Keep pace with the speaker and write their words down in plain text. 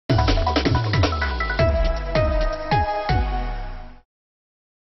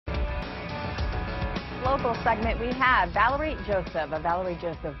segment, we have Valerie Joseph of Valerie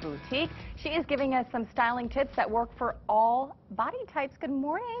Joseph Boutique. She is giving us some styling tips that work for all body types. Good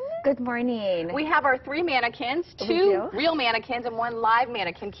morning. Good morning. We have our 3 mannequins, 2 real mannequins and 1 live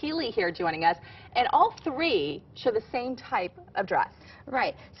mannequin, Keely, here joining us. And all 3 show the same type of dress.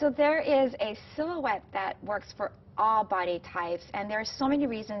 Right. So there is a silhouette that works for all body types, and there are so many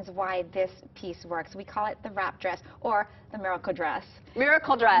reasons why this piece works. We call it the wrap dress or the miracle dress.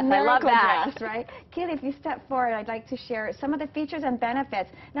 Miracle dress. I love that. Miracle dress, right? Keely, if you step forward, I'd like to share some of the features and benefits.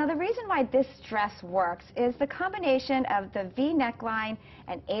 Now, the reason why this dress works is the combination of the V neckline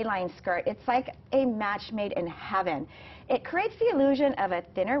and A-line skirt. It's like a match made in heaven. It creates the illusion of a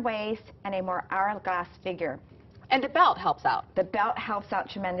thinner waist and a more hourglass figure. And the belt helps out. The belt helps out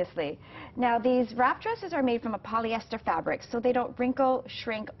tremendously. Now, these wrap dresses are made from a polyester fabric, so they don't wrinkle,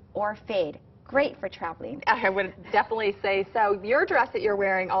 shrink, or fade. Great for traveling. I would definitely say so. Your dress that you're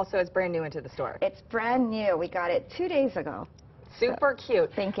wearing also is brand new into the store. It's brand new. We got it 2 days ago. Super cute.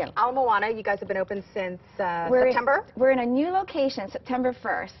 Thank you. Ala Moana, you guys have been open since September? We're in a new location, September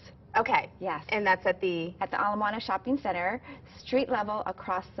 1st. Okay. Yes. And that's at the? At the Ala Moana Shopping Center, street level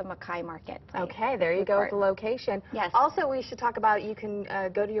across the Mackay Market. Okay, there you go with the location. Yes. Also, we should talk about, you can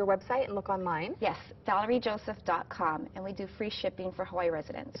go to your website and look online. Yes, valeriejoseph.com, and we do free shipping for Hawaii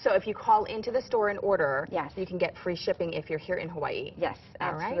residents. So if you call into the store and order, yes, you can get free shipping if you're here in Hawaii. Yes,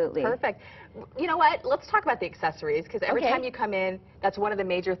 All absolutely. right, perfect. You know what? Let's talk about the accessories, because every time you come in, that's one of the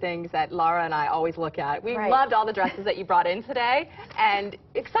major things that Laura and I always look at. We loved all the dresses that you brought in today, and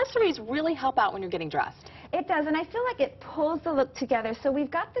accessories really help out when you're getting dressed. It does, and I feel like it pulls the look together. So we've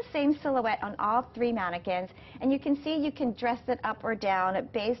got the same silhouette on all 3 mannequins, and you can see you can dress it up or down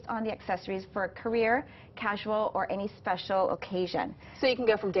based on the accessories for a career, casual, or any special occasion. So you can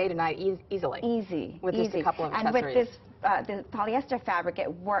go from day to night easily. Easy. With just a couple of accessories. And with this the polyester fabric,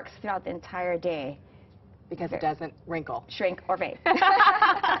 it works throughout the entire day. Because it doesn't wrinkle, shrink, or fade.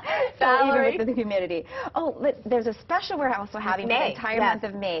 So even with the humidity. Oh, there's a special we're also having for the entire month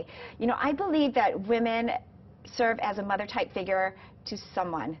of May. You know, I believe that women serve as a mother-type figure to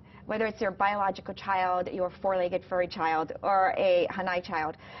someone, whether it's your biological child, your 4-legged furry child, or a Hanai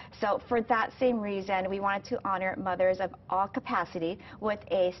child. So for that same reason, we wanted to honor mothers of all capacity with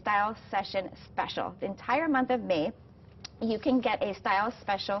a style session special. The entire month of May, you can get a style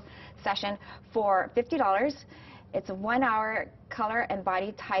special session for $50. It's a 1-hour color and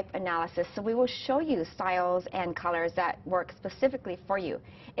body type analysis. So we will show you styles and colors that work specifically for you.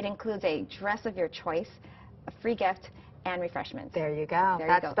 It includes a dress of your choice, a free gift, and refreshments. There you go. There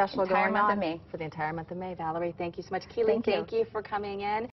That's you go. special going on for the entire month of May. Valerie, thank you so much. Keely, Thank you for coming in.